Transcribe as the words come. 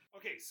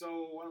Okay,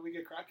 so why don't we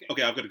get cracking?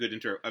 Okay, I've got a good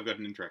intro. I've got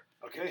an intro.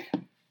 Okay.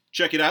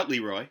 Check it out,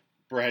 Leroy.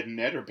 Brad and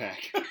Ned are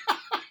back.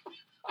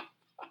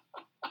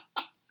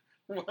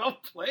 Well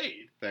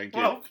played. Thank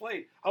you. Well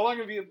played. How long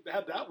have you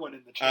had that one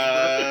in the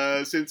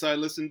chamber? Since I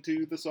listened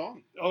to the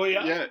song. Oh,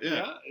 yeah?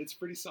 Yeah. It's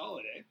pretty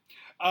solid, eh?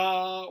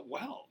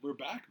 Well, we're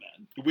back,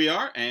 man. We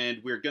are, and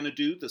we're going to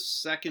do the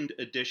second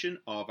edition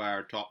of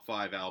our top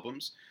 5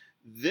 albums.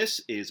 This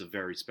is a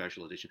very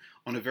special edition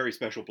on a very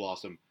special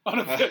blossom.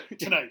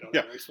 Tonight on yeah.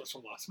 a very special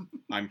blossom.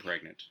 I'm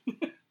pregnant.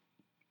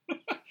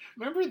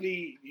 Remember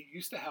you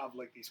used to have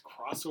like these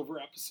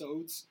crossover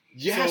episodes?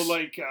 Yes. So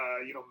like,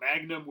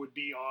 Magnum would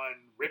be on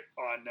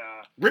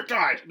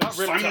Riptide. Not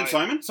Riptide. Simon and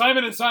Simon?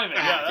 Simon and Simon.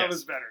 Ah, Yeah, that yes.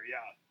 was better.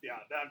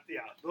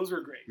 Yeah. Those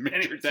were great. Major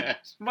Anyways, Dad.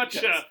 much,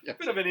 Yes.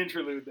 bit of an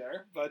interlude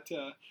there, but...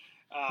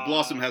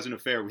 Blossom has an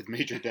affair with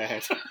Major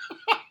Dad.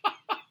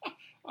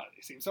 Oh,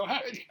 they seem so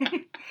happy.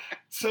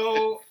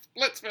 So...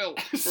 Splitsville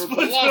for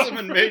Splitsville. Blossom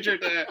and Major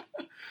Dad.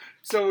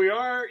 So we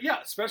are,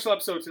 special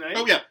episode tonight.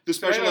 Oh, yeah. The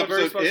special Right, a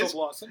very episode special is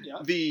Blossom,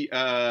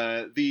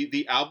 yeah.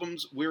 the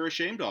albums we're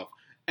ashamed of.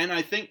 And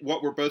I think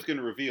what we're both going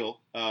to reveal,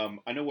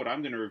 I know what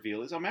I'm going to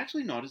reveal, is I'm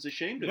actually not as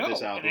ashamed of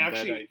this album. And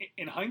actually,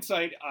 in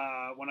hindsight,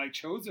 when I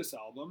chose this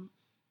album,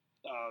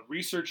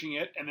 researching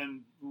it and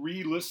then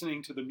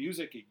re-listening to the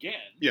music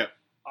again,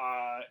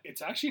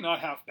 it's actually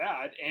not half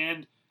bad.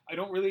 And I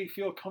don't really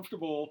feel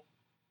comfortable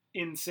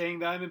in saying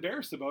that I'm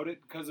embarrassed about it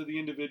because of the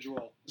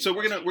individual. So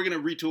we're gonna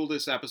retool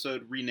this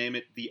episode, rename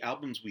it "The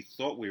Albums We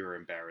Thought We Were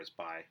Embarrassed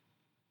By,"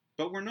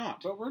 but we're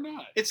not.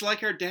 It's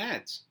like our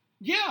dads.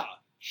 Yeah,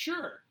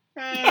 sure.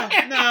 No,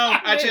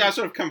 actually, I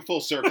sort of come full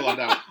circle on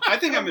that one. I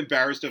think I'm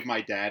embarrassed of my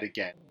dad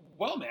again.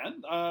 Well,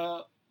 man,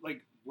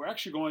 we're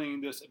actually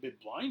going this a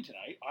bit blind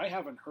tonight. I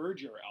haven't heard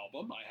your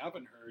album. I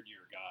haven't heard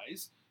your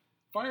guys.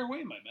 Fire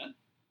away, my man.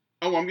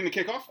 Oh, I'm going to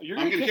kick off? You're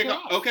going to kick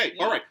off. Okay,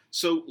 yeah. All right.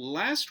 So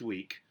last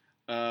week,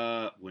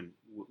 when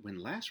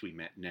last we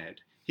met Ned,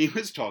 he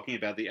was talking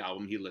about the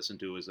album he listened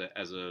to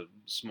as a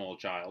small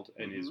child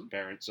in his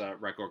parents'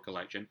 record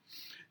collection.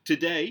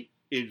 Today,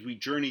 as we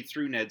journey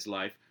through Ned's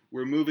life,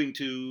 we're moving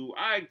to,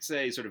 I'd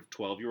say, sort of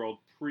 12-year-old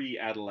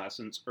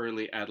pre-adolescence,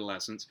 early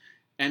adolescence,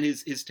 and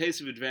his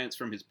taste of advance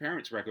from his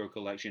parents' record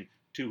collection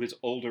to his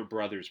older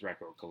brother's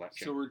record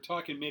collection. So we're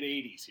talking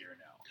mid-'80s here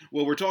now.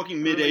 Well, we're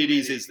talking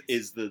mid-'80s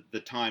is the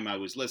time I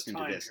was listening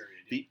to this.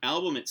 Period. The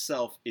album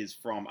itself is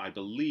from, I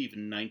believe,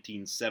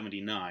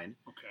 1979.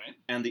 Okay.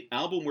 And the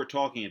album we're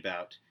talking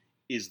about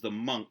is The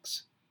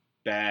Monks'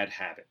 Bad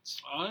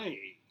Habits.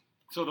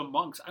 So the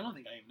Monks, I don't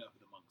think I even know who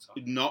the Monks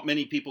are. Not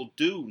many people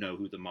do know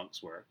who the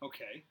Monks were.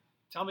 Okay.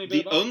 Tell me a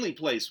bit The about only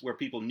place where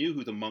people knew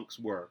who the Monks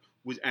were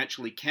was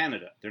actually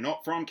Canada. They're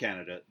not from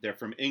Canada. They're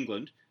from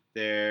England.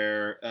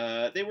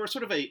 They were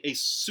sort of a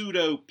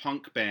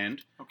pseudo-punk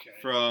band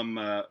from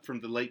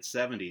the late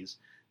 70s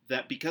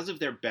that, because of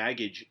their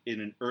baggage in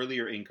an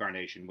earlier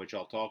incarnation, which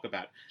I'll talk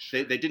about,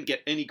 they didn't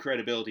get any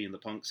credibility in the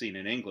punk scene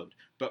in England.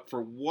 But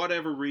for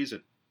whatever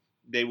reason,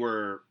 they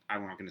were,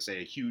 I'm not going to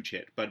say a huge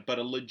hit, but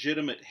a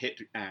legitimate hit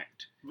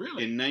act.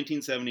 Really? In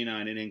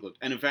 1979 in England.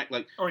 And in fact,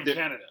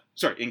 Canada.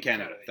 Sorry, in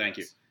Canada. Thank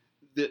you.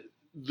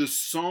 The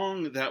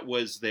song that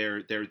was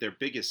their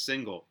biggest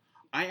single,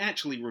 I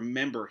actually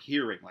remember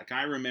hearing.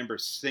 I remember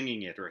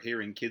singing it or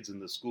hearing kids in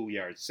the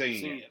schoolyard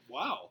singing it.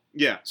 Wow.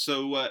 Yeah.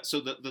 So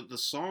the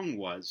song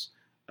was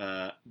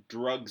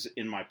 "Drugs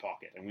in My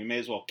Pocket," and we may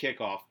as well kick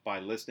off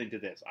by listening to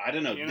this. I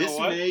don't know. You know this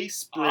what? may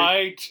spring.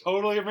 I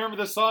totally remember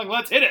the song.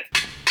 Let's hit it.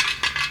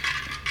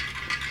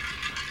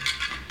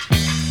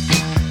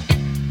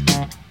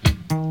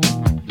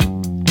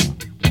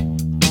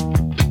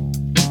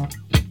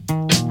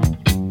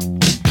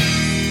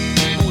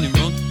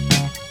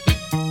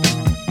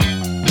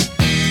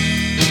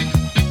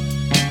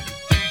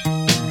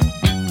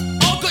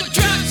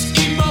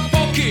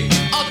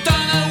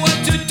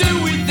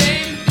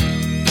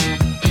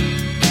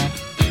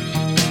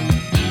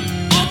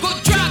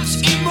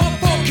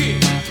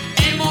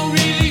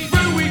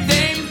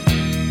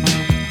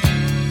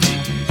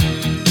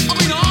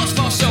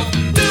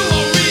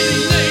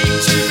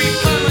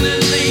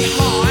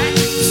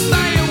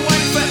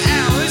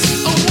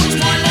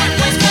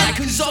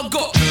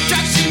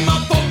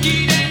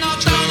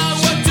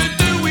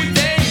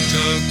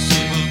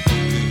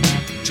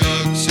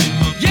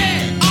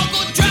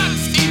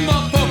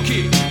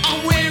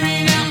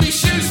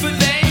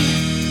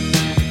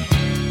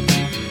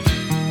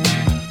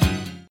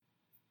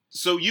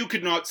 So you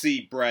could not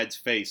see Brad's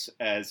face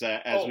as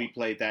we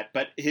played that,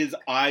 but his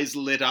eyes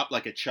lit up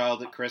like a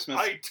child at Christmas.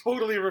 I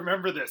totally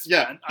remember this,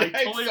 Yeah, man. I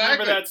totally exactly.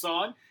 remember that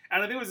song.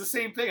 And I think it was the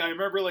same thing. I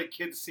remember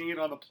kids singing it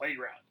on the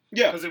playground.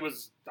 Yeah. Because it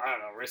was, I don't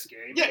know, risque.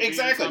 Yeah,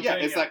 exactly. Yeah,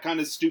 it's that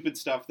kind of stupid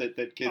stuff that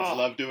kids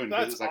love doing.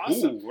 That's It's like,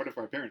 awesome. ooh, what if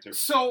our parents are...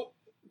 So,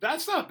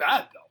 that's not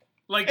bad,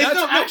 though. It's That's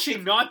not- actually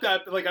not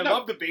that... I No,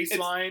 love the bass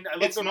line. I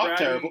love it's the not Brad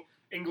terrible.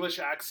 English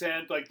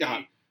accent. The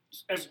Uh-huh.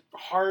 a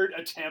hard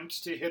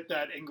attempt to hit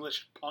that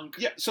English punk.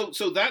 Yeah, so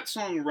that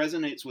song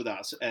resonates with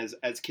us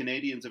as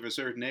Canadians of a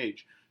certain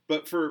age.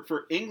 But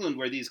for England,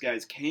 where these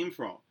guys came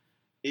from,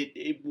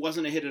 it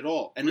wasn't a hit at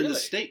all. And really? In the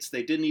States,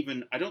 they didn't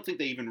even, I don't think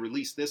they even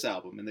released this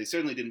album, and they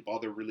certainly didn't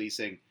bother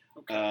releasing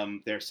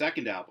their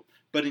second album.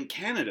 But in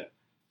Canada,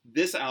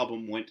 this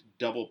album went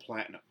double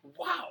platinum.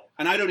 Wow.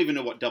 And I don't even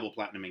know what double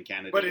platinum in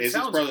Canada but is. It's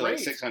probably great. Like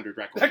 600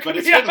 records. But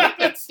it's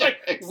like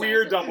exactly.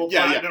 Weird double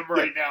platinum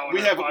right now.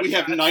 We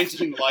have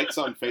 19 likes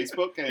on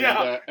Facebook, and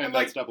that's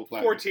like double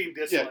platinum. 14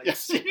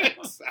 dislikes.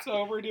 Exactly.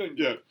 So we're doing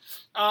good.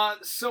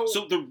 So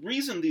the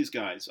reason these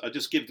guys, I'll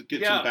just give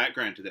some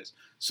background to this.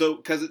 So,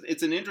 because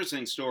it's an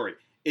interesting story.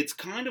 It's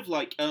kind of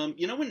like,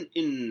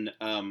 in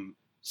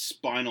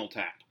Spinal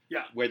Tap.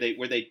 Yeah. Where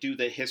they do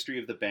the history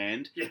of the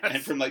band,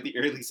 and from like the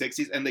early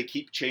 60s, and they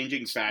keep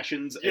changing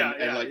fashions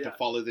to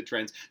follow the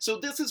trends. So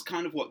this is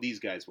kind of what these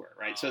guys were,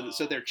 right? So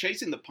they're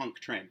chasing the punk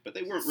trend, but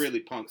they weren't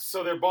really punks.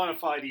 So their bona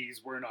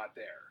fides were not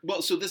there.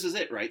 Well, so this is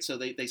it, right? So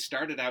they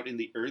started out in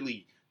the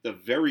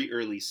very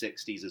early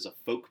 60s as a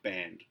folk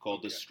band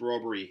called the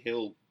Strawberry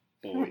Hill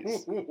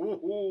Boys.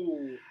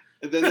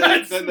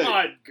 That's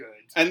not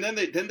good. And then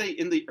they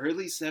in the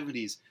early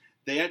 70s.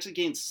 They actually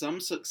gained some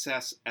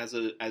success as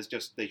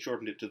they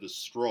shortened it to the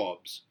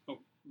Strawbs. Oh,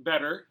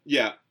 better.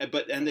 Yeah,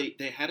 and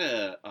they had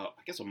a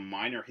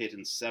minor hit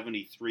in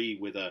 '73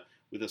 with a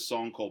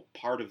song called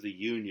 "Part of the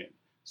Union."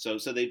 So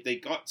they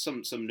got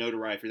some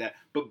notoriety for that.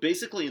 But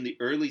basically, in the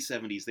early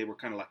 '70s, they were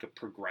kind of like a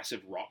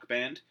progressive rock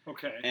band.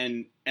 Okay.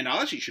 And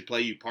I actually should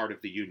play you "Part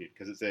of the Union"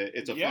 because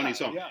it's a funny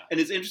song, and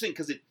it's interesting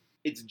because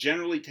it's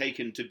generally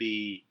taken to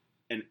be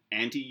an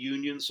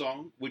anti-union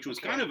song, which was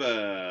kind of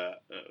a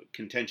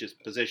contentious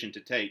position to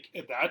take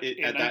at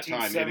that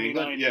time in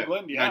England. Yeah,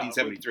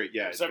 1973.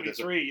 Yeah,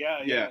 73.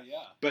 Yeah.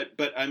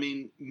 But I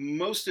mean,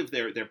 most of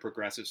their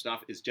progressive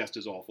stuff is just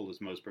as awful as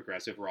most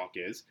progressive rock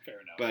is. Fair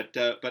enough.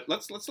 But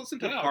let's listen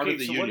to Part of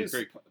the Union.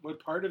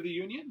 What Part of the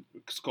Union?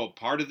 It's called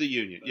Part of the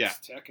Union. Let's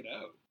check it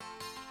out.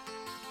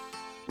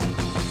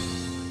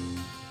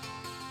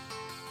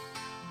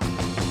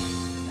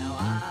 Now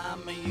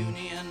I'm a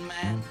union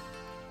man,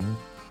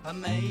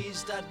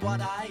 amazed at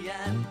what I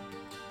am.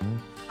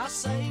 I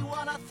say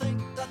what I think,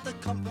 that the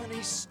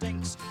company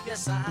stinks.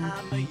 Yes,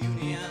 I'm a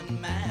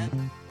union man.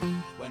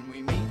 When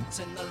we meet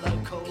in the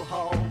local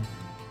hall,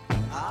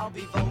 I'll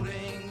be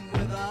voting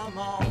with them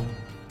all.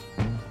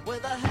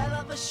 With a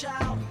hell of a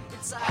shout,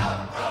 it's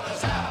out,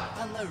 brothers, out,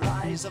 and the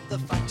rise of the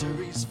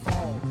factories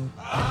fall.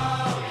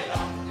 Oh, you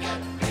don't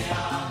get me,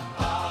 I'm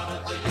part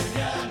of the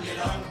union. You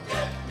don't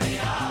get me,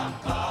 I'm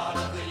part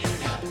of the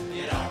union.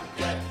 You don't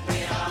get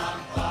me,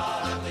 I'm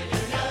part of the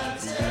union.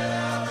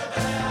 Till the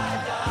day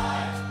I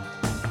die.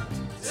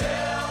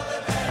 Till the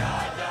day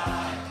I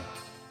die.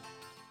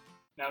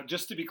 Now,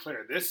 just to be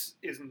clear, this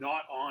is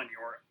not on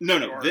your...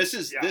 No. This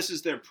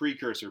is their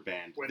precursor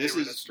band. This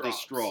is the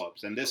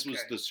Strawbs, and this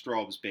was the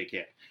Strawbs' big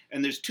hit.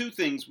 And there's two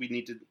things we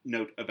need to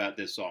note about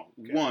this song.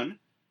 Okay. One,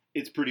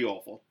 it's pretty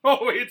awful.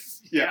 Oh,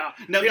 it's Now,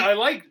 I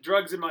like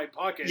Drugs in My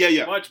Pocket.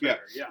 Much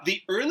better. Yeah.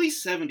 The early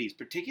 70s,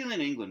 particularly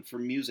in England, for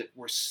music,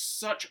 were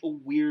such a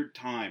weird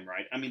time,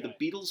 right? I mean, the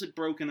Beatles had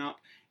broken up,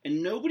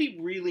 and nobody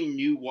really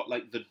knew what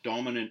like the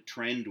dominant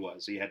trend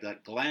was. You had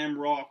like glam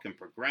rock and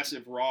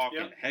progressive rock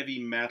and heavy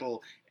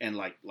metal and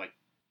like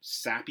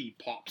sappy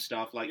pop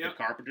stuff like the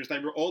Carpenters.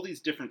 There were all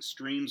these different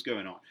streams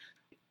going on.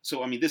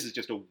 So I mean, this is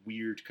just a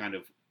weird kind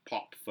of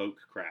pop folk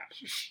crap.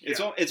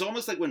 It's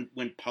almost like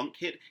when punk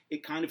hit,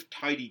 it kind of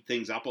tidied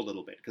things up a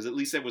little bit because at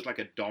least there was like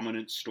a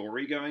dominant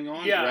story going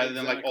on rather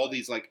than like all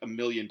these like a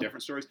million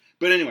different stories.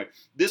 But anyway,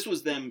 this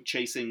was them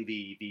chasing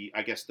the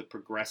I guess the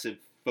progressive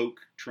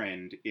folk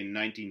trend in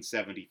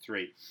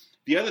 1973.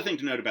 The other thing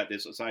to note about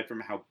this, aside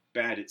from how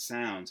bad it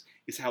sounds,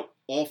 is how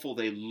awful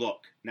they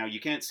look. Now, you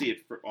can't see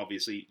it, for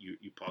obviously, you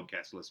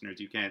podcast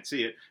listeners, you can't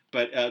see it,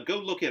 but go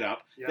look it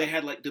up. Yeah. They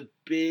had, like, the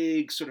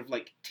big sort of,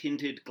 like,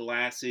 tinted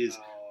glasses,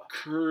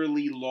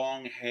 curly,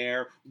 long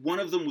hair.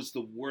 One of them was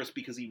the worst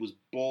because he was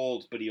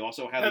bald, but he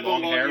also had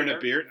long hair and a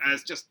beard. And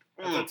it's just...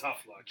 That's a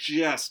tough look.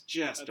 Just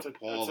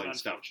appalling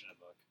stuff.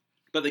 Look.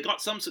 But they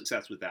got some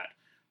success with that.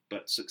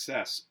 But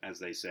success, as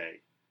they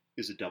say,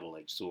 is a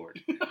double-edged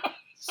sword.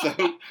 So,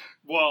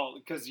 well,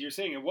 because you're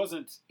saying it was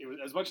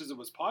as much as it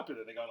was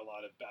popular, they got a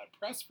lot of bad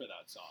press for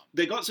that song.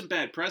 They got some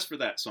bad press for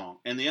that song,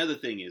 and the other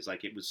thing is,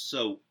 like, it was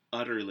so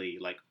utterly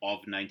like of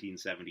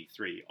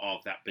 1973,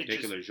 of that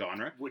particular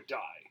genre, would die.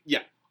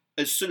 Yeah,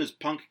 as soon as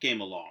punk came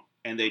along,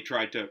 and they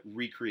tried to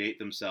recreate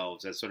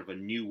themselves as sort of a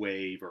new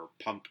wave or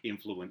punk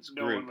influence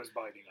group. No one was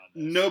biting on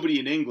this. Nobody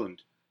in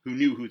England who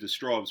knew who the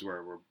Strawbs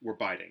were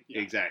biting.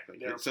 Yeah. Exactly.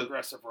 They're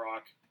progressive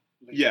rock.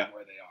 Where they are.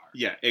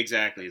 Yeah,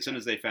 exactly. As soon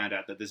as they found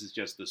out that this is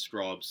just the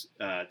Strawbs,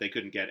 they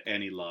couldn't get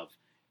any love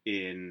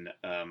in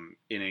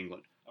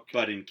England. Okay.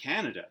 But in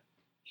Canada,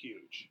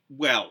 huge.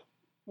 Well,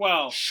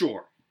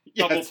 sure.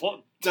 Yes.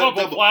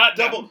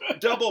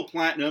 Double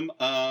platinum.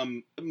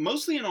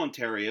 Mostly in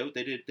Ontario.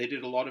 They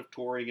did a lot of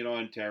touring in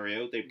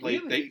Ontario. They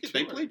played.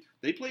 Really?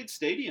 They played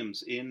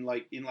stadiums in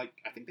like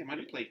I think they might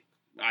have played.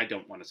 I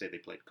don't want to say they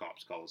played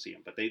Cops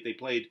Coliseum, but they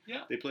played.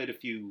 Yeah. They played a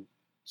few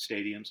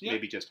stadiums,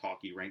 maybe just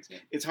hockey rinks. Yeah.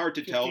 It's hard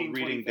to tell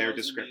reading their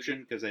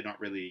description because they're not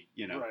really,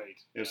 right.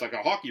 It was like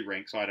a hockey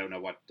rink, so I don't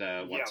know what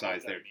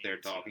size they're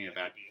talking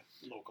about.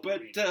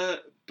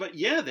 But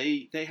yeah,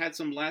 they had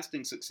some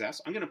lasting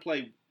success. I'm going to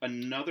play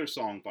another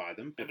song by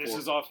them. And this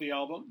is off the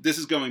album? This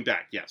is going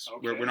back, yes.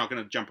 Okay. We're not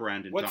going to jump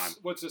around in time.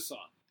 What's this song?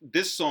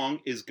 This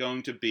song is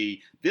going to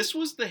be... This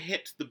was the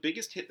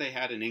biggest hit they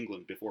had in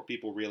England before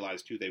people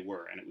realized who they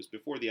were. And it was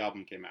before the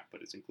album came out,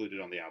 but it's included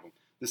on the album.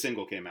 The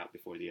single came out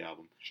before the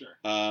album. Sure.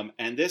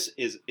 And this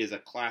is a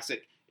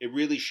classic. It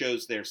really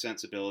shows their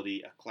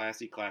sensibility. A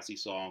classy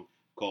song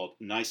called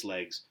Nice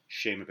Legs,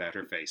 Shame About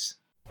Her Face.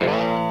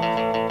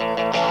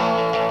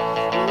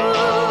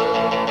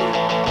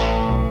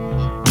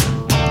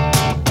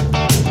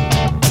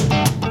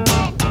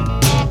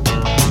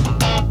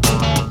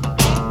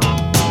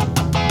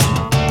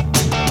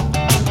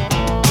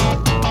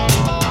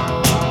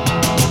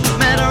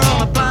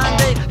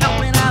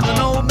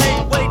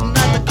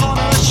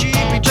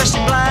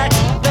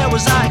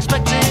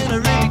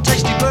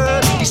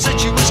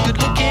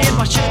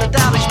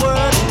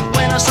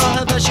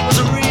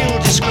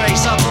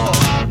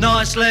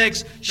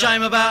 Legs,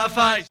 shame about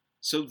her face.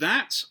 So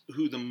that's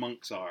who the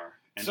Monks are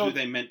and who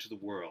they meant to the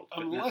world.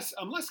 I'm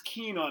less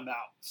keen on that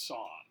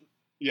song.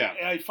 Yeah,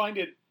 I find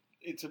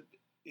it's a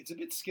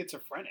bit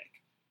schizophrenic.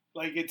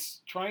 Like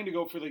it's trying to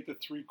go for like the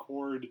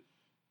 3-chord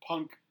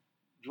punk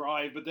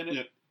drive, but then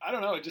I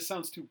don't know. It just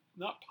sounds too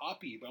not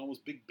poppy, but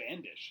almost big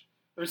bandish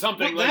or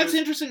something. Well, that's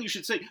interesting. You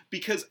should say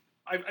because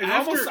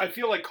I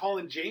feel like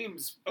Colin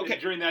James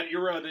during that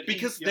era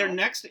because their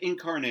next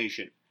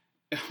incarnation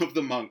of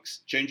the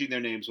Monks, changing their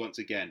names once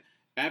again,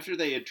 after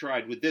they had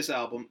tried with this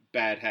album,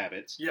 Bad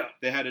Habits,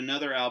 they had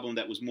another album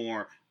that was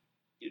more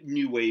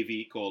new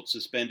wavy called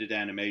Suspended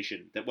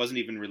Animation that wasn't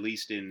even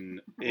released in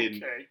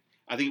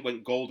I think it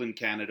went gold in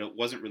Canada,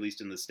 wasn't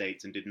released in the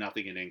States, and did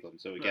nothing in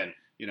England. So again,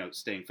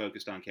 staying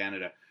focused on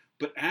Canada.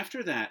 But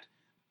after that,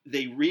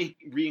 they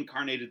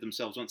reincarnated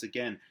themselves once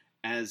again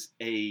as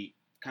a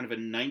kind of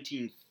a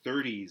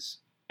 1930s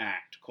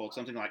act called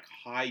something like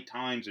High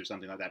Times or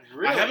something like that.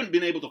 Really? I haven't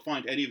been able to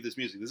find any of this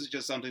music. This is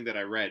just something that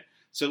I read.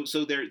 So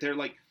they're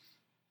like,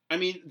 I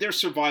mean, they're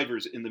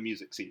survivors in the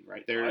music scene,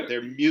 right?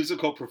 They're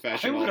musical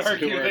professionals. I would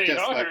argue they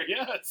are.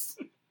 Yes.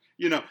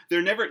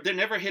 They're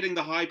never hitting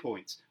the high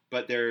points,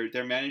 but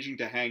they're managing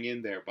to hang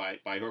in there by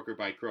hook or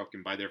by crook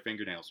and by their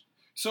fingernails.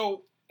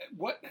 So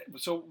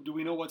do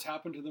we know what's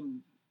happened to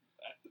them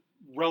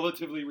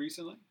relatively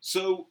recently?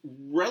 So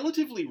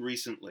relatively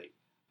recently,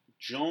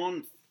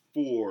 John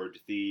Ford,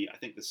 I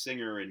think the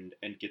singer and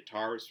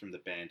guitarist from the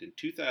band in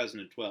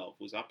 2012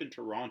 was up in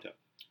Toronto.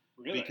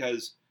 Really?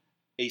 Because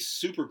a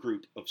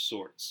supergroup of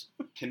sorts,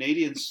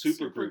 Canadian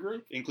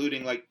supergroup,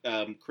 including like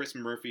Chris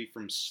Murphy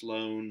from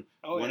Sloan,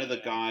 one of the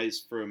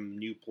guys from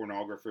New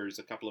Pornographers,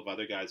 a couple of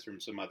other guys from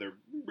some other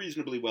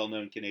reasonably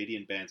well-known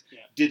Canadian bands,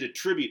 did a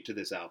tribute to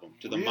this album,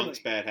 to the Monks'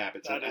 Bad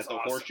Habits at the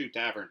Horseshoe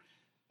Tavern.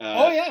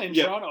 In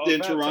Toronto.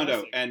 In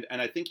Toronto, and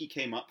I think he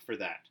came up for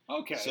that.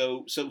 Okay.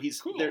 So he's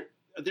cool.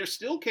 They're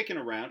still kicking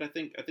around. I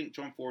think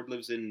John Ford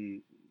lives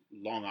in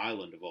Long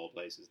Island of all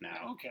places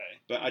now. Okay.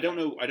 But I don't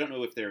know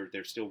if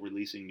they're still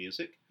releasing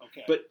music.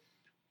 Okay. But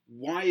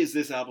why is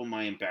this album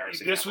my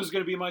embarrassing This album? Was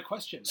going to be my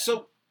question. Then.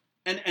 So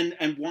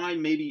and why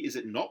maybe is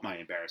it not my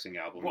embarrassing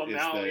album? Well,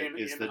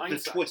 is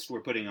the twist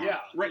we're putting on.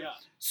 Right. Yeah.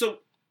 So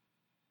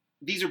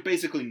these are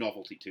basically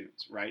novelty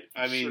tunes, right?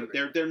 I mean,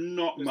 they're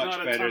not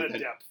much better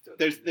than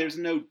there's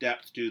no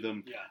depth to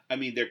them. Yeah. I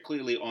mean, they're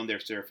clearly on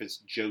their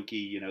surface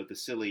jokey, the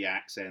silly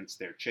accents,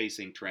 they're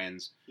chasing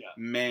trends. Yeah.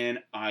 Man,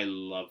 I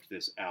loved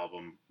this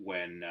album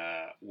when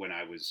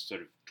I was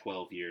sort of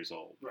 12 years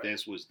old. Right.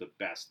 This was the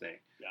best thing.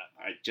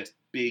 Yeah. Just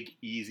big,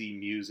 easy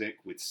music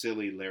with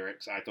silly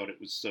lyrics. I thought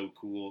it was so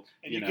cool.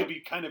 And you could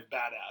be kind of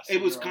badass.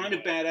 It was kind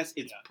of badass.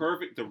 It's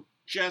perfect.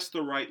 Just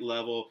the right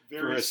level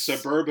for a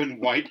suburban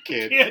white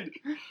kid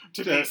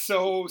to be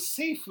so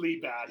safely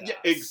badass. Yeah,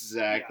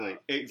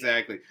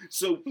 exactly.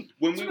 So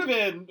when we would have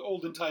been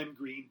olden time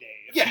Green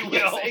Day,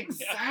 yes,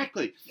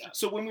 exactly. Yeah.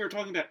 So when we were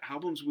talking about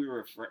albums we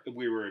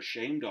were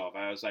ashamed of,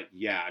 I was like,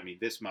 I mean,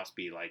 this must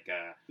be like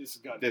this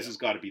has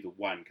got to be the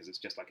one because it's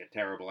just like a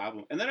terrible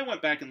album. And then I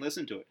went back and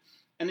listened to it,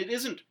 and it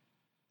isn't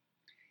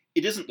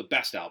the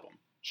best album.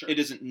 Sure. It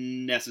isn't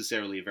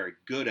necessarily a very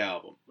good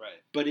album,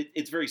 right? But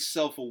it's very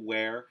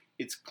self-aware.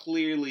 It's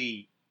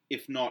clearly,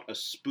 if not a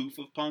spoof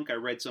of punk, I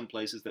read some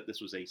places that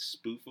this was a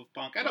spoof of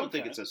punk. I don't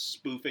think it's a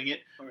spoofing it,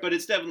 but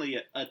it's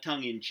definitely a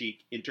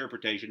tongue-in-cheek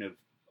interpretation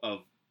of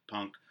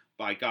punk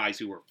by guys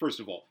who were, first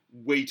of all,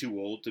 way too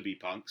old to be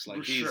punks.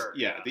 Like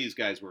these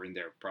guys were in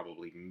their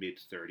probably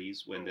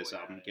mid-30s when this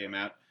album came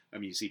out. I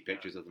mean, you see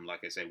pictures of them,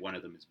 like I say, one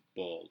of them is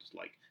bald,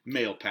 like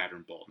male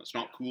pattern bald. It's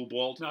not cool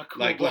bald. Not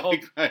cool bald.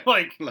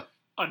 Like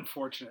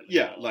unfortunately.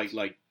 Yeah, bald.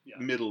 like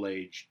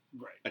middle-aged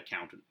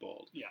accountant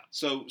bald. Yeah.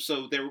 So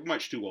they were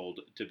much too old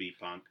to be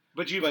punk.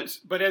 But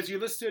as you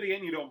listen to it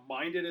again, you don't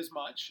mind it as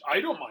much. I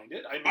don't mind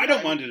it. I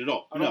don't mind it at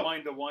all. I don't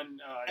mind the one,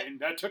 and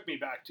that took me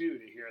back too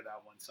to hear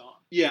that one song.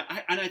 Yeah,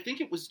 and I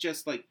think it was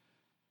just like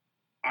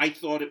I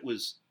thought it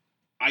was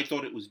I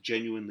thought it was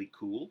genuinely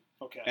cool.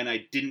 Okay. And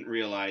I didn't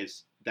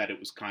realize that it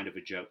was kind of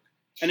a joke.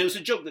 And it was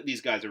a joke that these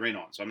guys are in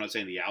on. So I'm not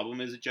saying the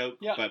album is a joke,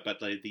 but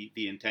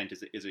the intent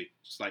is a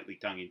slightly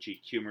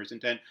tongue-in-cheek, humorous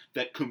intent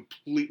that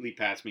completely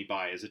passed me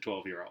by as a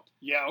 12-year-old.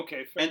 Yeah,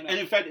 okay, fair enough. And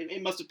in fact,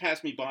 it must have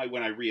passed me by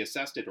when I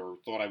reassessed it or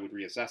thought I would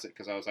reassess it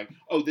because I was like,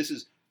 oh,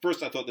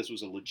 first I thought this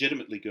was a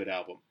legitimately good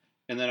album.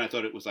 And then I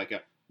thought it was like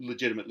a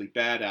legitimately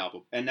bad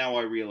album. And now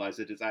I realize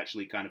that it's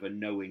actually kind of a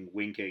knowing,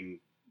 winking,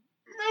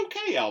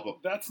 okay album.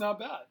 That's not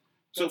bad.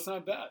 That's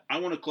not bad. I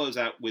want to close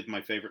out with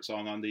my favorite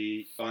song on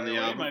the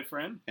album, my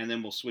friend. And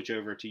then we'll switch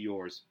over to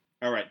yours.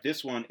 All right,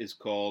 this one is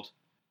called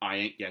 "I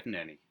Ain't Getting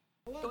Any."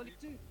 1,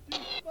 2, 3,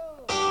 4.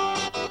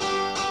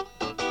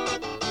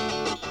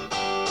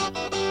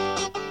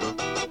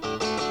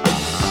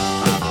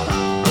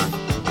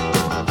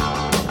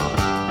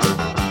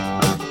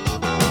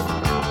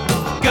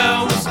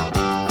 Girls,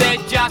 they're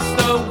just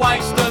a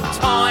waste of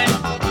time.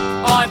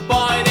 I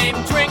buy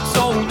them drinks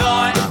all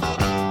night,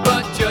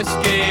 but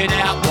just get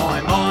out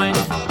my mind.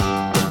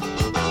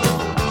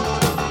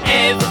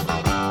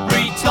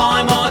 Every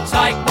time I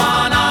take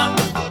one home,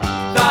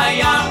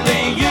 they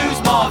only use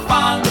my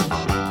phone.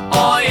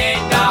 I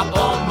end up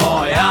on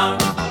my own.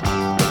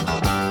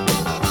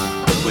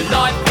 Well,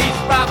 life is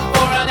rough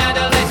for an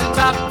adolescent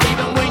tough,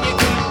 even when you're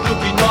good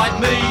looking like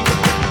me.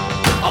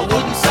 I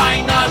wouldn't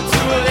say no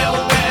to a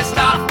little bit of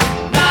stuff,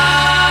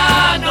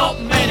 nah, not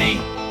many.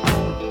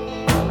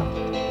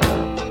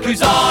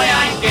 'Cause I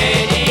ain't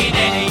getting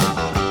any.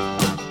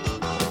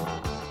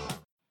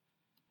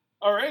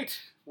 All right.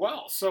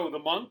 Well, so the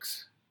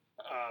Monks,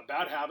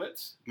 Bad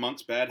Habits.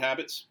 Monks, Bad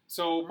Habits.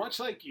 So much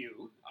like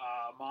you,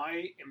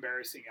 my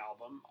embarrassing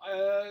album,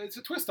 it's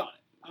a twist on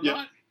it. I'm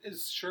not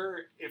as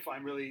sure if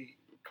I'm really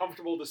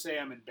comfortable to say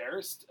I'm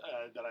embarrassed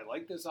that I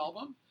like this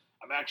album.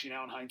 I'm actually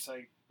now in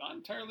hindsight not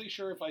entirely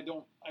sure if I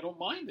don't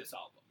mind this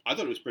album. I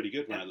thought it was pretty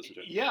good when I listened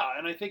to it. Yeah,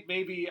 and I think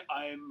maybe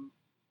I'm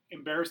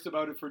embarrassed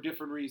about it for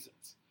different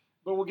reasons.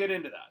 But we'll get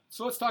into that.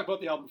 So let's talk about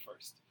the album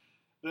first.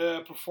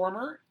 The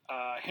performer,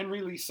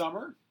 Henry Lee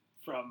Summer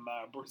from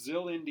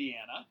Brazil,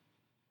 Indiana.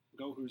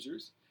 Go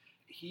Hoosiers.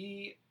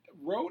 He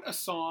wrote a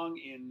song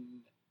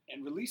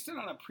and released it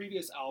on a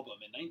previous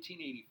album in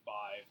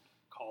 1985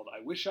 called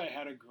I Wish I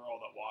Had a Girl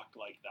That Walked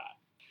Like That.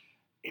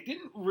 It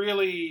didn't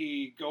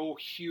really go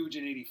huge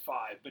in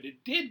 85, but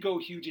it did go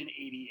huge in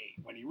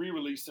 88 when he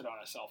re-released it on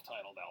a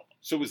self-titled album.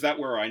 So was that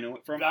where I know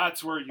it from?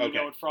 That's where you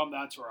know it from.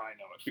 That's where I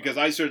know it from. Because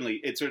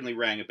it certainly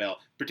rang a bell,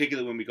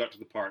 particularly when we got to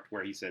the part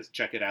where he says,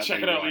 "Check it out,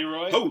 Check Leroy." it out,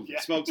 Leroy. Oh,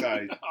 smokes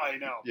I. I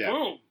know. Yeah.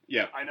 Boom.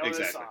 Yeah, I know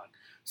exactly. this song.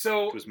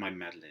 So it was my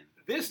Madeline.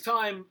 This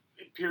time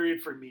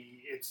period for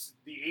me, it's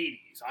the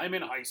 80s. I'm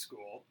in high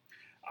school,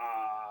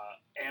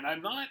 and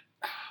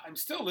I'm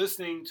still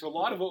listening to a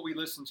lot of what we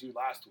listened to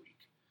last week.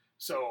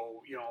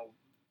 So,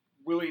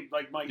 really,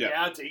 like my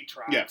dad's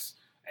 8-tracks,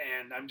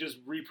 and I'm just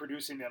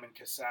reproducing them in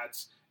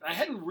cassettes. And I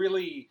hadn't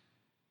really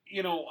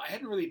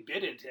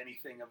bit into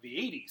anything of the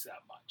 80s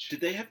that much.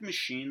 Did they have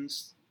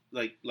machines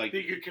like that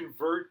you could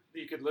convert, that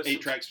you could listen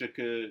 8-tracks to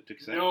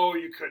cassette? No,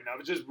 you couldn't. I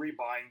was just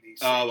rebuying these.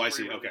 Oh, I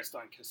see. Okay.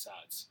 On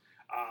cassettes.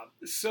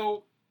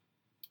 So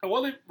I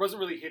wasn't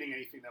really hitting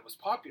anything that was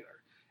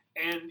popular,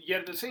 and yet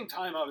at the same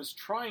time, I was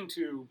trying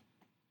to,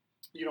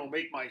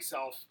 make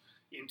myself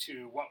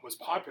into what was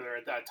popular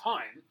at that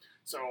time.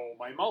 So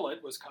my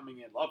mullet was coming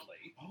in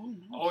lovely. Oh,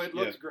 nice. Oh, it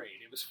looked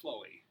great. It was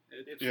flowy.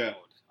 It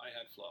flowed. I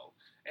had flow.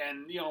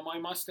 And, my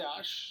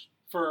mustache,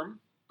 firm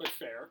but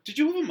fair. Did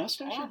you have a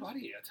mustache? Oh,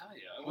 buddy, I tell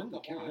you. I went the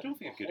whole, I don't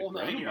think I could whole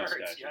have 9 grown a yards.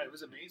 mustache. Yeah, it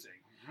was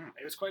amazing. Mm-hmm.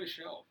 It was quite a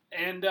show.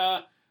 And,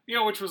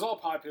 which was all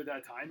popular at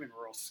that time in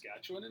rural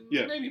Saskatchewan, and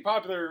maybe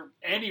popular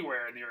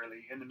anywhere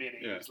in the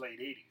mid-'80s, late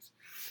 80s.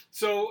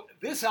 So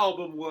this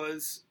album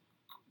was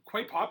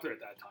quite popular at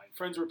that time.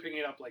 Friends were picking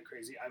it up like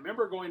crazy. I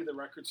remember going to the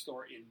record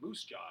store in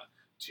Moose Jaw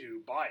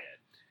to buy it.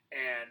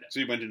 And so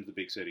you went into the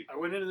big city. I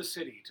went into the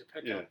city to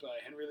pick up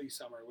Henry Lee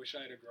Summer, Wish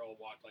I Had a Girl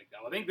Walk Like That.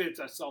 I think that it's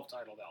a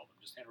self-titled album,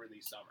 just Henry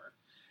Lee Summer.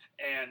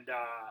 And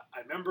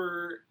I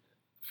remember,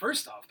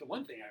 first off, the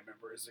one thing I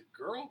remember is the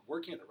girl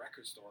working at the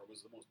record store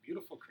was the most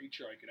beautiful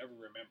creature I could ever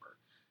remember.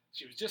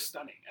 She was just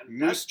stunning. And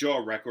Moose Jaw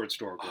record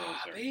store girls.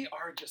 They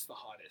are just the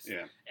hottest.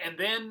 Yeah. And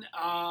then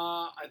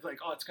I was like,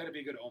 it's got to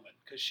be a good omen,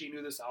 because she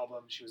knew this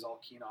album. She was all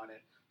keen on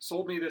it.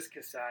 Sold me this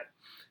cassette.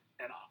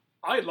 And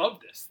I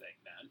loved this thing,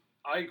 man.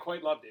 I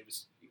quite loved it. It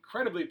was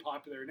incredibly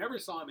popular. Never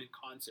saw him in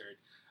concert,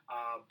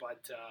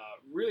 but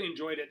really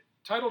enjoyed it.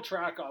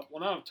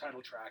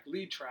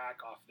 Lead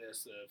track off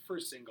this, the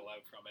first single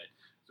out from it,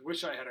 I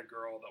Wish I Had a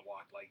Girl That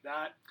Walked Like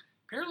That.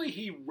 Apparently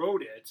he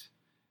wrote it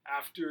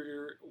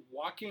after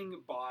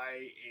walking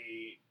by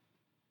a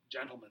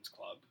gentleman's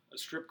club, a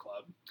strip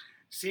club,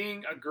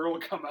 seeing a girl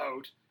come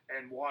out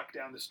and walk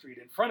down the street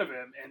in front of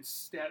him, and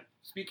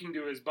speaking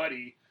to his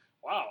buddy,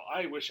 wow,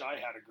 I wish I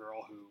had a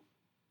girl who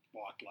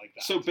walked like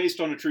that. So based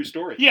on a true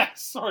story. Yeah,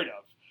 sort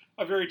of.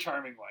 A very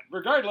charming one.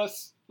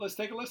 Regardless, let's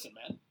take a listen,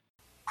 man.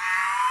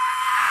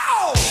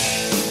 Ow!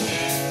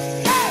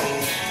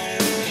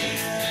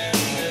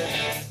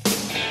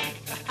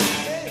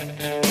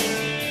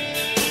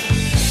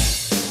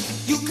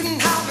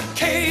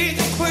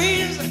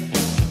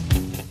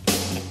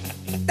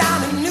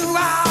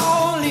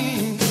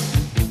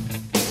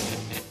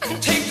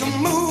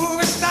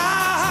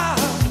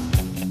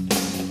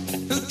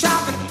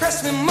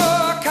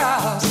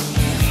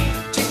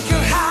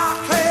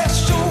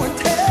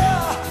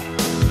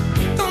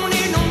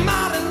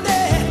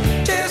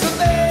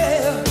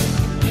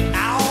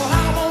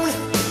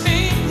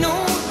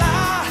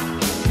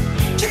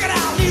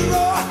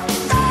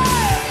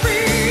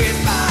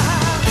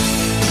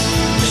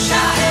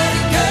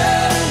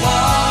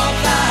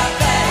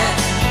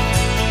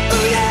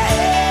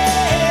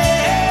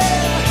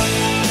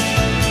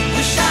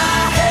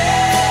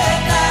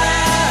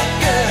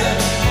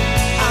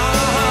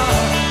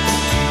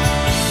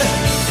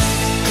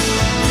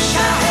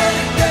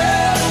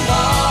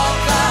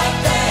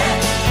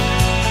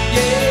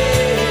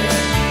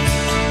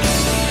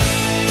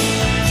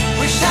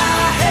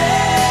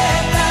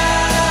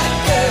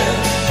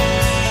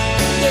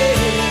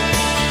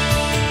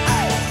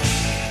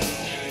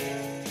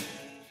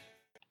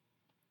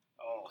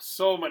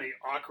 so many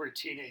awkward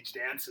teenage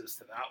dances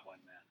to that one,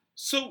 man.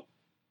 So,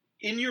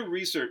 in your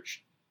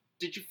research,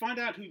 did you find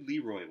out who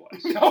Leroy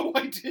was? No,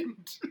 I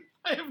didn't.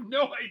 I have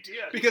no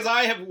idea. Because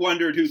I have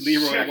wondered who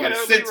Leroy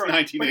was since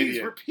 1988. But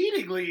he's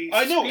repeatedly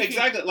I know,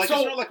 exactly. Like,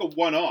 it's not like a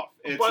one-off.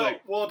 It's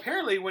well,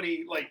 apparently when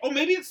he, Oh,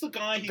 maybe it's the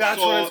guy he That's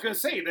saw... what I was going to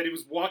say, that he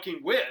was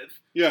walking with.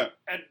 Yeah.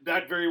 And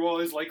that very well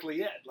is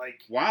likely it.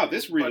 Like, wow,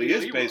 this really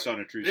is Leroy. Based on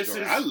a true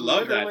story. I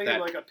love that.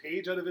 That like a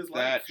page out of his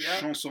life.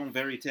 That chanson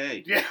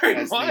vérité. Yeah,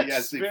 very much.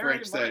 As the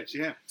French say.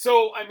 Yeah.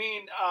 So, I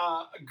mean,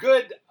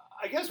 good...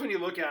 I guess when you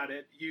look at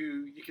it,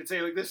 you could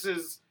say, like, this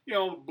is,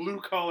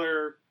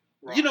 blue-collar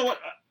rock. You know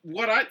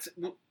what?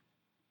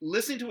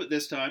 Listening to it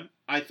this time,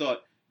 I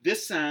thought,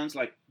 this sounds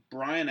like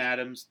Bryan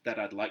Adams that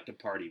I'd like to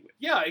party with.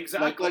 Yeah,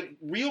 exactly. Like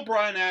real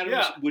Bryan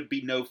Adams would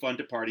be no fun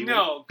to party with.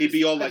 He'd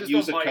be all like,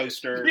 use a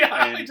coaster. Yeah,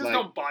 I just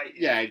don't buy it.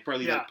 Yeah, he'd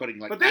probably like putting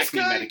like acne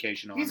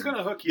medication on he's him. He's going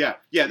to hook you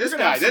up. Yeah, this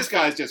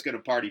guy's just going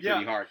to party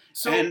pretty hard.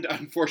 So, and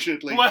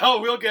unfortunately...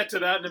 Well, we'll get to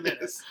that in a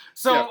minute.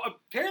 So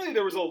apparently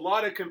there was a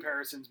lot of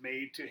comparisons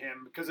made to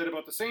him because at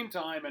about the same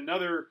time,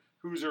 another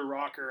Hoosier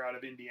rocker out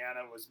of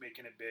Indiana was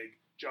making it big,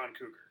 John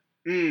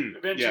Cougar.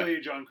 Eventually,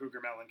 John Cougar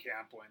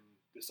Mellencamp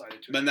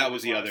decided to... Then that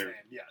was the other... Name.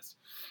 Yes,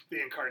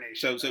 the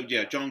incarnation. So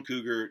John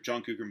Cougar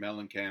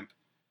Mellencamp.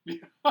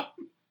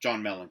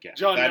 John Mellencamp.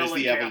 John that Mellencamp. Is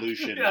the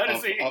evolution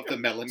of the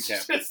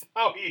Mellencamp. That's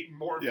how he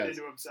morphed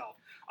into himself.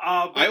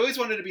 I always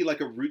wanted to be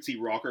like a rootsy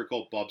rocker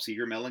called Bob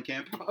Seger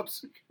Mellencamp. Bob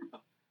Seger.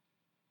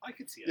 I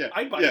could see it. Yeah.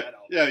 I'd buy that album.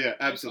 Yeah,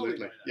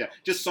 absolutely. Totally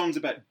just songs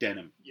about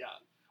denim. Yeah.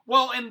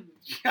 Well, and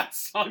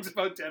songs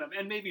about denim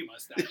and maybe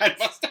mustache.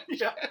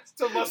 Yeah, it's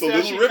a mustache. The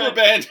Little River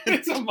Band.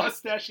 It's a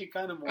mustachy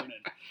kind of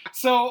morning.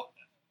 So,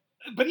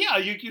 but yeah,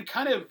 you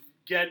kind of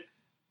get,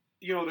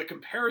 the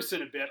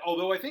comparison a bit.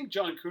 Although I think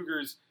John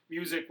Cougar's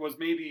music was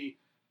maybe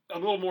a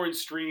little more in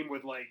stream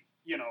with like,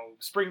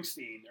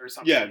 Springsteen or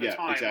something at the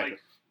time. Exactly.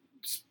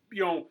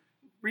 Like,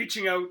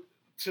 reaching out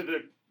to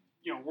the,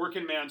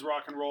 working man's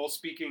rock and roll,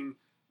 speaking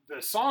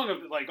the song of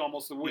like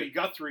almost the Woody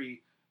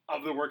Guthrie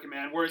of the working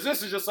man, whereas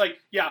this is just like,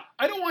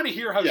 I don't want to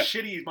hear how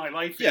shitty my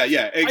life is.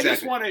 Yeah, exactly. I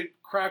just want to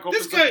crack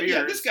open some beers.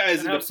 Yeah, this guy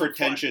isn't a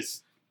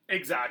pretentious.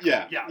 Exactly.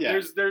 Yeah.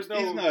 There's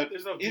no.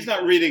 He's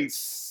not reading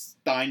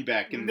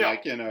Steinbeck and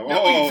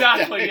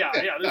exactly. Yeah.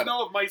 There's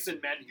no mice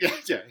and men here.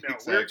 Yeah. No,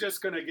 exactly. We're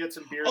just gonna get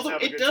some beers. Although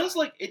it does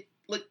time.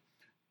 like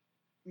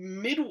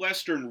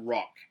Midwestern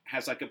rock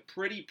has like a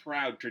pretty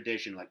proud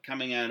tradition, like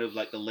coming out of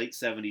like the late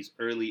 70s,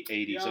 early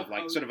 80s of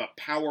like sort of a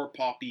power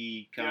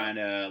poppy kind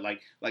of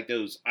like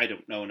those, I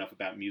don't know enough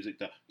about music,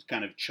 the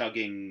kind of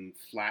chugging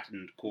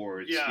flattened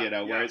chords,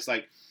 where it's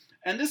like,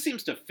 and this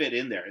seems to fit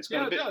in there. It's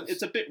got a bit,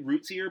 it's a bit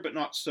rootsier, but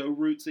not so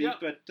rootsy,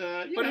 but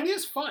it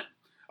is fun.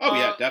 Oh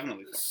yeah,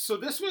 definitely fun. So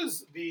this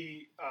was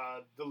the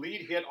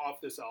lead hit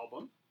off this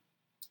album.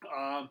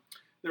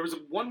 There was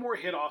one more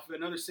hit off of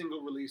another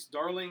single release,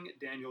 Darling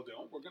Daniel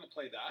Don't. We're going to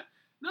play that.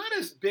 Not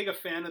as big a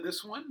fan of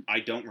this one.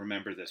 I don't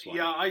remember this one.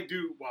 Yeah, I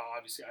do. Well,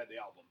 obviously I had the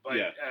album. But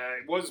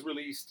it was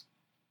released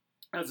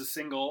as a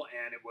single,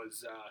 and it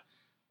was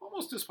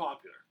almost as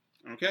popular.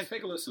 Okay. Let's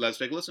take a listen. Let's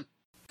take a listen.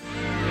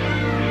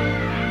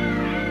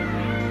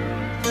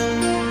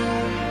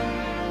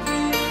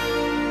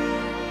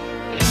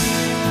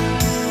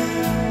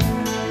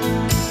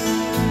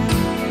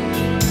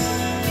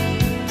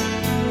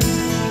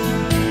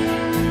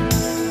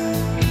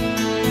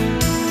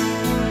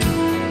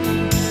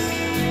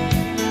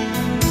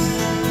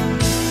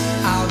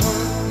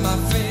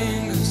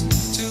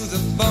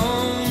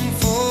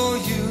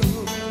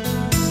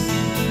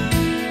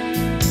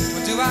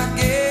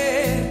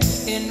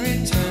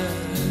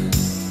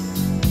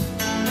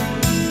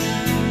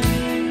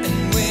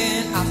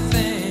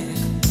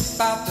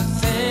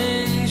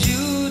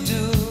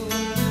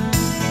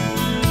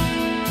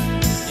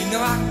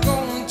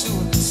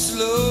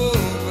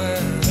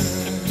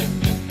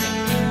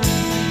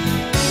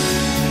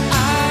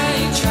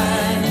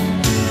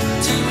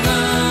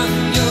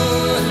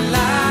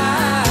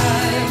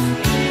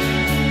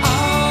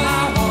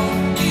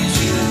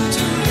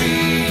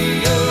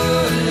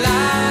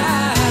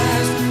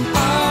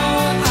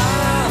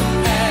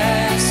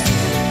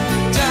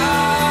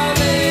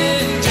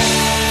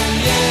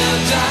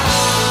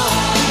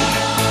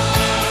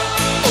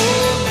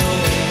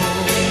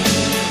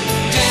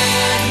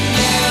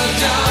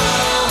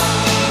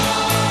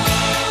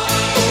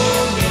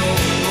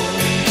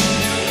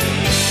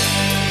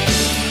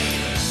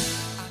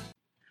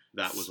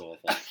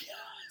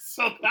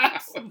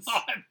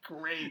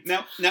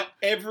 Now,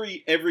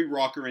 every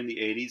rocker in the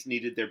 80s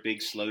needed their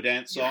big slow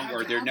dance song,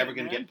 or they're never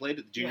going to get played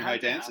at the junior high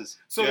dances.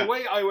 So the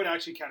way I would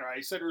actually counter, I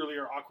said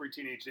earlier, awkward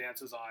teenage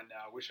dances on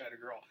Wish I Had a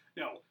Girl.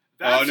 No,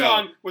 that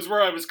song was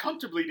where I was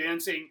comfortably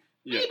dancing,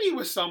 maybe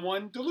with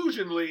someone,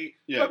 delusionally,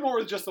 but more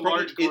with just a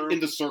large group. In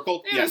the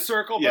circle? In a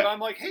circle, but I'm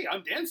like, hey,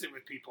 I'm dancing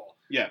with people.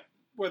 Yeah.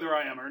 Whether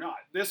I am or not.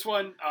 This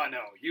one,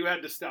 no, you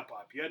had to step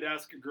up. You had to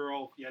ask a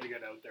girl. You had to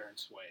get out there and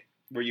sway.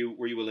 Were you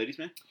a ladies'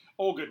 man?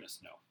 Oh, goodness,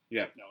 no.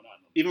 Yeah. No, not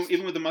in the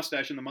even with the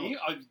mustache and the mullet?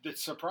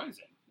 It's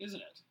surprising, isn't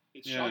it?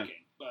 It's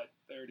shocking, but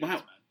there it is,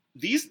 man.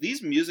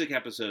 These music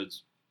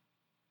episodes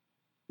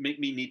make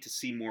me need to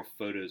see more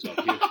photos of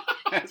you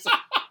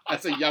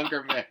as a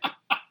younger man.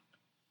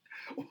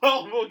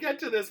 Well, we'll get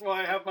to this while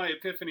I have my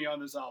epiphany on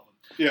this album.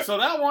 Yeah. So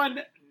that one,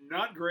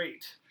 not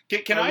great.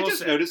 Can I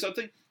just notice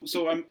something?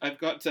 So I've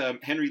got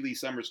Henry Lee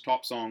Summers'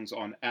 top songs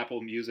on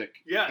Apple Music.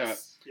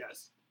 Yes,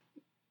 yes.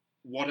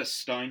 What a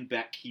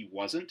Steinbeck he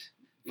wasn't.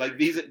 Like,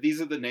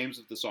 these are the names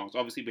of the songs.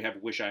 Obviously, we have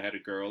Wish I Had a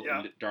Girl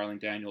and Darling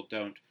Daniel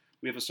Don't.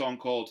 We have a song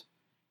called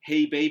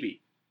Hey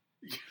Baby.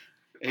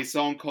 A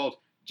song called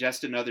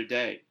Just Another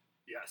Day.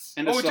 Yes.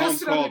 And a song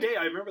Just Another called Day.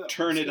 I remember that.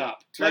 Turn It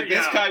Up.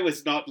 This guy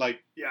was not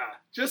like... Yeah.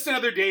 Just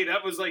Another Day.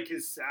 That was like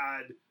his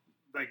sad,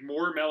 like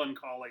more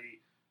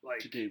melancholy, like...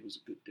 Today was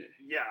a good day.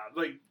 Yeah.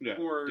 Like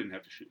more didn't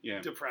have to shoot.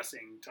 Yeah.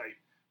 depressing type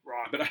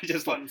rock. But I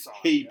just like, song,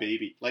 Hey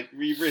Baby. Like,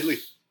 we really...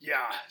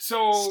 Yeah.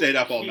 So... Stayed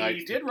up all night.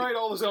 He did write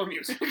all his own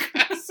music.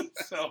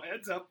 So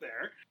heads up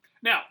there.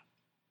 Now,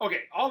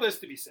 okay, all this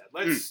to be said,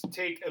 let's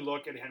take a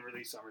look at Henry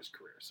Lee Summers'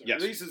 career. So he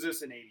releases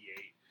this in 88.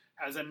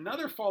 Has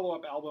another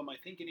follow-up album, I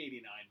think, in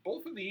 89.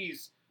 Both of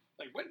these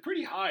like went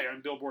pretty high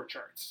on Billboard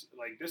charts.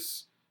 Like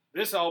this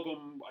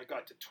album, I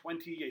got to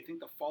 20. I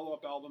think the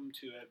follow-up album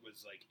to it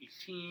was like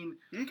 18.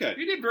 Okay.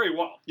 He did very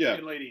well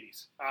in late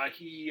 80s.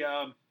 He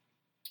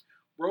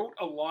wrote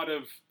a lot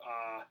of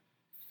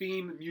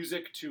theme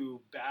music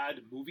to bad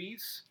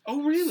movies.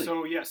 Oh, really?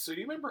 So, yes. So, do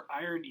you remember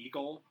Iron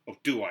Eagle? Oh,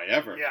 do I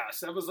ever?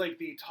 Yes. That was like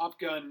the Top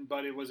Gun,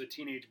 but it was a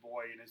teenage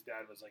boy, and his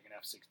dad was like an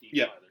F-16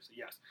 pilot. So,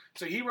 yes.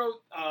 So, he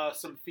wrote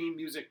some theme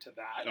music to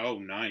that. Oh,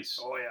 nice.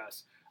 Oh,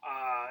 yes.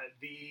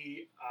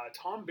 The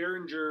Tom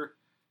Berenger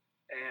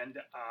and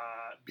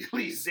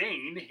Billy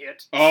Zane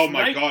hit Oh,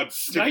 my God.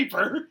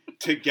 Sniper.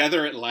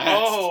 Together at last.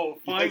 Oh,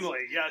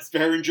 finally, yes.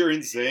 Berenger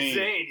and Zane.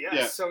 Zane, yes.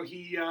 Yeah. So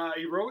he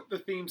wrote the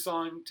theme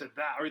song to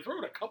that, or he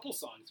wrote a couple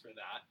songs for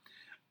that.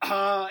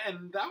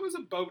 And that was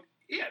about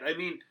it. I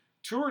mean,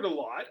 toured a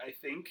lot, I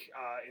think,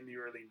 in the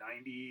early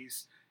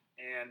 90s,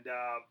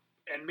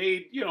 and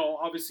made,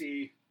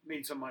 obviously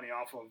made some money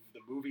off of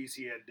the movies.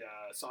 He had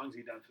songs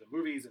he'd done for the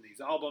movies and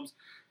these albums.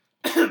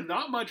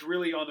 Not much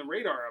really on the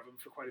radar of him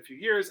for quite a few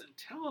years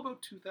until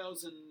about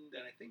 2000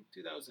 and I think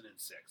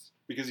 2006.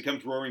 Because he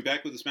comes roaring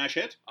back with a smash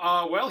hit?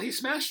 Well, he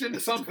smashed into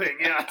something,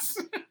 yes.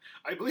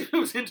 I believe it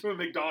was into a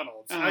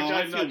McDonald's.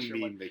 I'm not sure.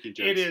 Making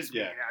jokes. It is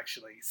mean,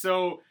 actually.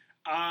 So,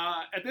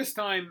 at this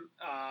time,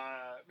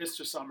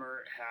 Mr.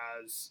 Summer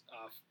has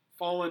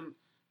fallen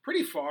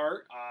pretty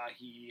far.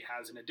 He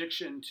has an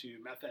addiction to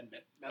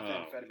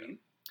methamphetamine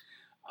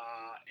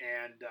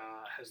and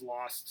has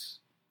lost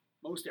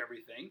most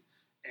everything.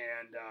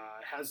 And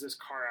has this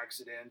car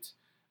accident,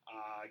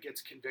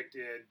 gets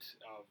convicted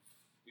of,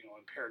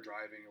 impaired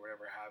driving or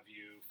whatever have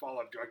you,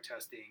 follow-up drug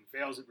testing,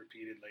 fails it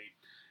repeatedly.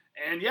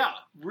 And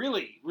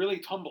really, really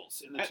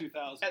tumbles in the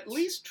 2000s. At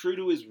least true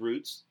to his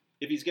roots,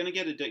 if he's going to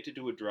get addicted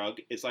to a drug,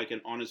 it's like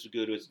an honest to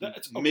goodness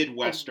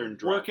Midwestern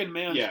drug. Working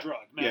man's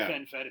drug,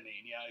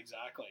 methamphetamine. Yeah,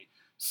 exactly.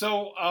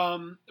 So,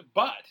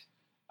 but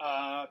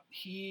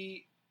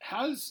he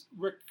has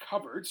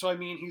recovered. So, I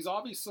mean, he's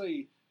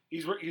obviously...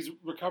 He's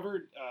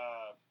recovered.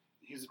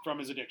 He's from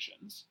his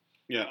addictions.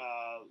 Yeah.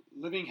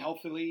 Living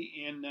healthily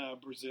in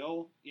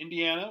Brazil,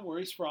 Indiana, where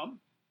he's from.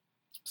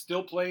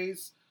 Still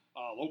plays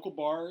local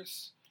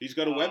bars. He's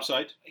got a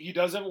website. He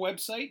does have a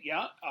website.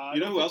 Yeah. You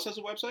know who else has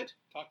a website?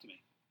 Talk to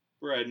me.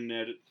 Brad and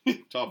Ed.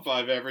 Top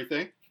 5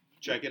 everything.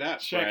 Check it out.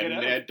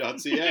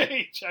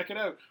 BradandEd.ca. Check it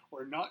out.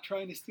 We're not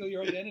trying to steal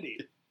your identity.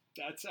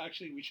 That's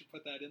actually, we should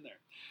put that in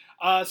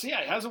there. So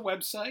yeah, he has a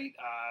website.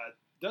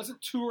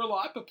 Doesn't tour a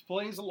lot, but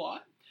plays a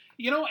lot.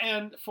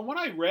 And from what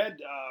I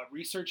read,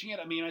 researching it,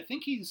 I mean, I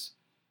think he's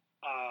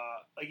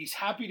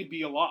happy to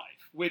be alive,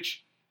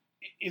 which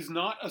is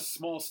not a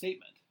small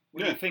statement.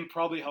 When you think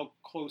probably how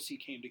close he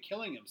came to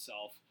killing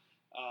himself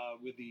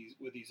with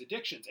these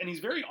addictions, and he's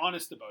very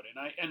honest about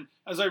it. And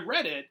as I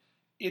read it,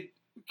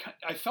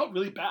 I felt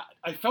really bad.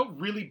 I felt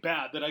really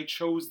bad that I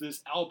chose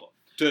this album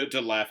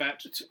to laugh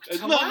at.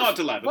 Not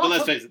to laugh at, but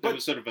let's face it, there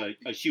was sort of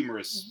a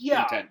humorous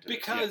intent.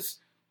 Because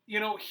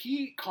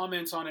he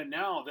comments on it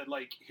now that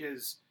like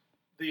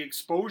the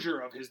exposure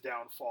of his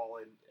downfall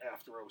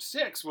after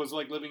 06 was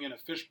like living in a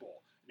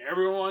fishbowl. And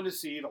everyone wanted to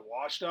see the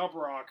washed up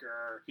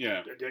rocker,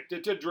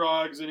 addicted to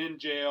drugs and in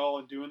jail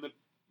and doing the,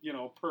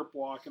 perp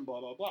walk and blah,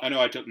 blah, blah. I know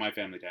I took my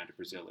family down to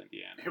Brazil,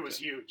 Indiana. It was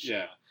huge.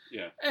 Yeah.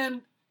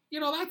 And,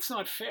 that's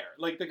not fair.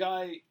 Like the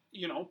guy,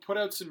 put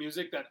out some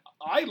music that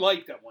I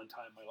liked at one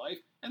time in my life,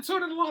 and so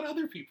did a lot of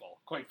other people,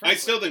 quite frankly. I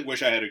still think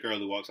Wish I Had a Girl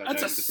Who Walks Outside.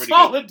 That's a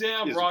solid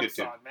damn rock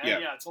song,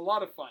 man. Yeah, it's a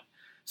lot of fun.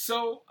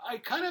 So I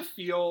kind of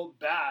feel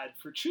bad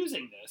for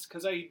choosing this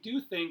because I do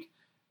think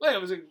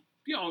it was a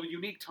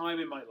unique time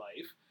in my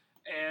life,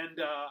 and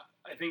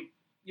I think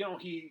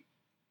he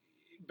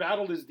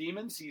battled his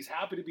demons. He's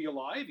happy to be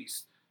alive.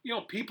 He's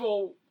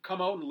people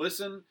come out and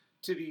listen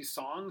to these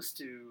songs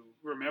to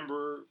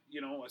remember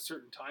a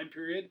certain time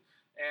period.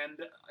 And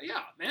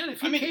man,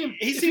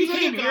 he seems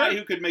like a guy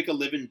who could make a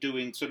living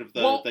doing sort of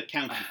the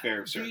county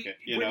fair circuit,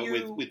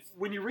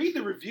 when you read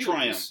the reviews,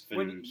 Triumph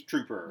and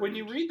Trooper. When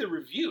you read the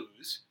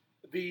reviews,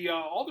 the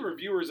all the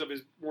reviewers of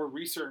his more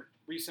recent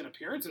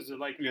appearances are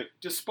like,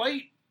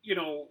 despite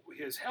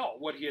his health,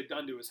 what he had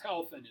done to his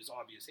health and his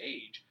obvious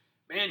age,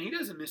 man, he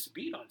doesn't miss a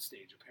beat on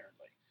stage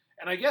apparently.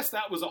 And I guess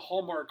that was a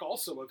hallmark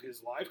also of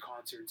his live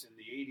concerts in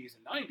the 80s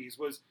and 90s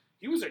was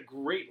he was a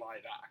great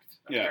live act,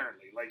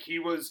 apparently. Yeah. Like, he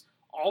was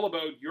all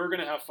about, you're going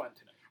to have fun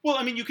tonight. Well,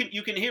 I mean, you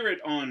can hear it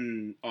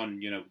on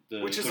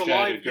the... Which is a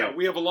live... Yeah,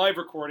 we have a live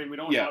recording. We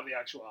don't have the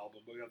actual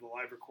album, but we have the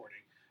live recording.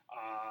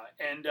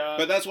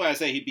 But that's why I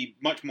say he'd be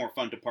much more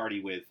fun to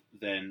party with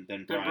than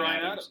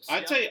Bryan Adams.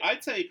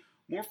 I'd say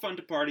more fun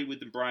to party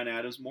with than Bryan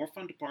Adams, more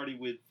fun to party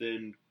with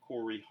than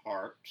Corey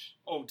Hart.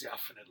 Oh,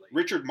 definitely.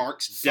 Richard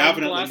Marx,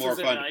 definitely more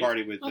fun to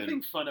party with than...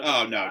 Nothing fun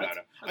about that. No. That's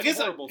I guess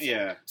horrible song.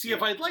 Yeah. See,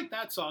 if I'd liked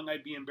that song,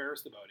 I'd be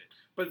embarrassed about it.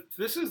 But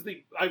this is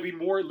I'd be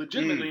more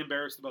legitimately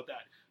embarrassed about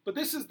that. But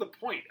this is the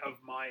point of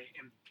my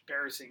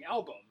embarrassing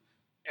album,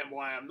 and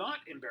why I'm not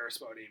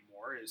embarrassed about it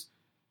anymore is,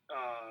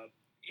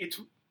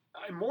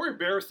 I'm more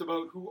embarrassed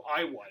about who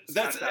I was.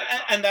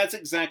 And that's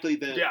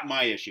exactly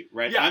my issue,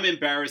 right? Yeah. I'm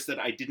embarrassed that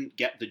I didn't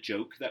get the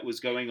joke that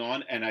was going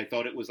on, and I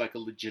thought it was like a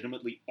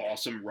legitimately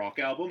awesome rock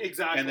album.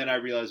 Exactly. And then I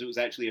realized it was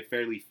actually a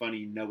fairly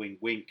funny knowing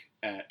wink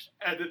at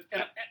I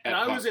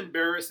was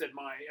embarrassed at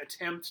my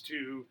attempt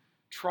to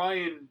try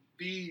and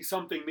be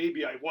something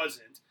maybe I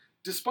wasn't,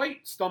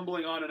 despite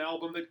stumbling on an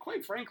album that,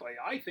 quite frankly,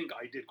 I think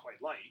I did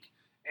quite like.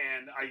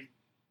 And I,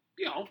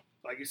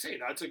 like you say,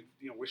 that's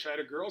Wish I Had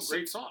a Girl,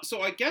 great song. So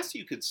I guess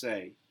you could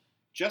say,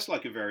 just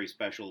like a very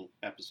special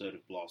episode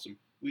of Blossom,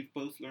 we've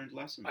both learned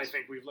lessons. I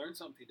think we've learned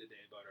something today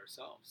about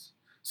ourselves.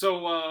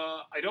 So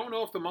I don't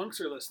know if the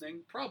Monks are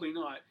listening. Probably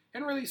not.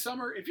 Henry Lee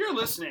Summer, if you're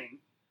listening,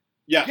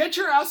 get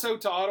your ass out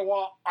to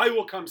Ottawa. I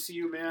will come see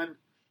you, man.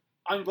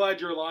 I'm glad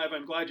you're alive.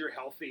 I'm glad you're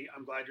healthy.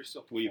 I'm glad you're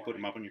still performing. Will you put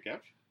him up on your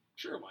couch?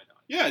 Sure, why not?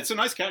 Yeah, it's a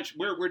nice couch.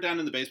 We're down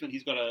in the basement.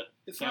 He's got a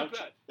It's couch. not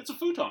bad. It's a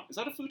futon. Is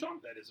that a futon?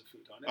 That is a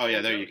futon. Oh,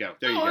 yeah, there you go.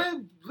 There you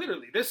go.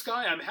 Literally, this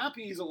guy, I'm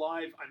happy he's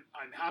alive.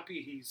 I'm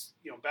happy he's,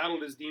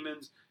 battled his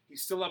demons.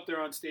 He's still up there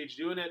on stage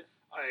doing it.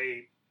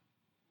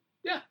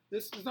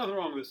 There's nothing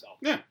wrong with this album.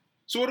 Yeah.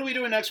 So what are we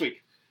doing next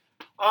week?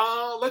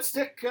 Let's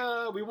stick.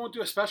 We won't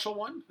do a special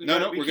one. We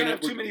can't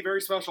have too many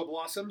very special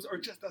Blossoms, or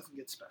it just doesn't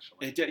get special.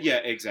 Yeah,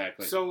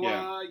 exactly. So,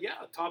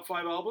 top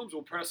 5 albums.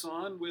 We'll press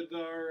on with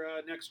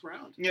our next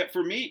round. Yeah,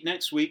 for me,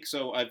 next week,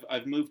 so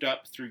I've moved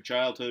up through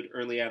childhood,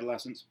 early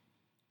adolescence,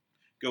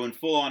 going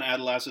full-on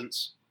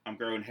adolescence. I'm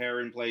growing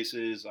hair in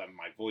places.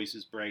 My voice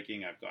is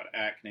breaking. I've got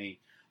acne.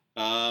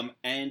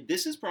 And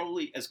this is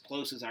probably as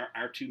close as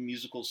our two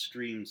musical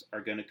streams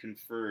are going to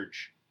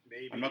converge.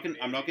 Maybe, I'm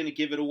not going to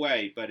give it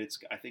away, but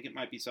I think it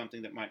might be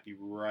something that might be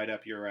right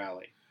up your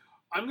alley.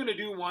 I'm going to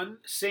do one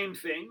same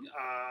thing,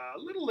 a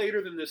little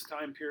later than this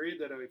time period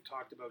that I've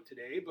talked about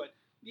today, but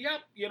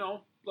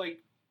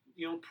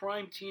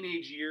prime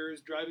teenage years,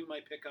 driving my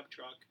pickup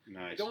truck.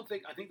 Nice.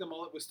 I think the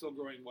mullet was still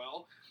growing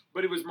well,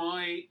 but it was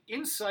my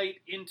insight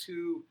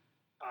into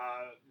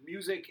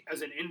music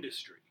as an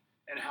industry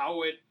and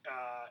how it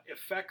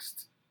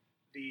affects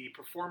the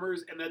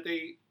performers, and that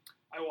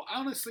I will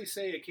honestly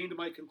say it came to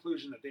my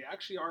conclusion that they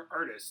actually are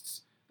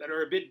artists that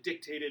are a bit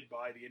dictated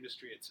by the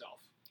industry itself.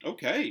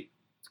 Okay.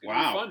 It's going to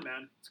be fun,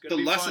 man. It's going to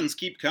be fun. The lessons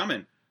keep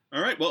coming.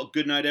 All right. Well,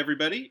 good night,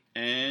 everybody,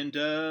 and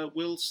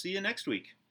we'll see you next week.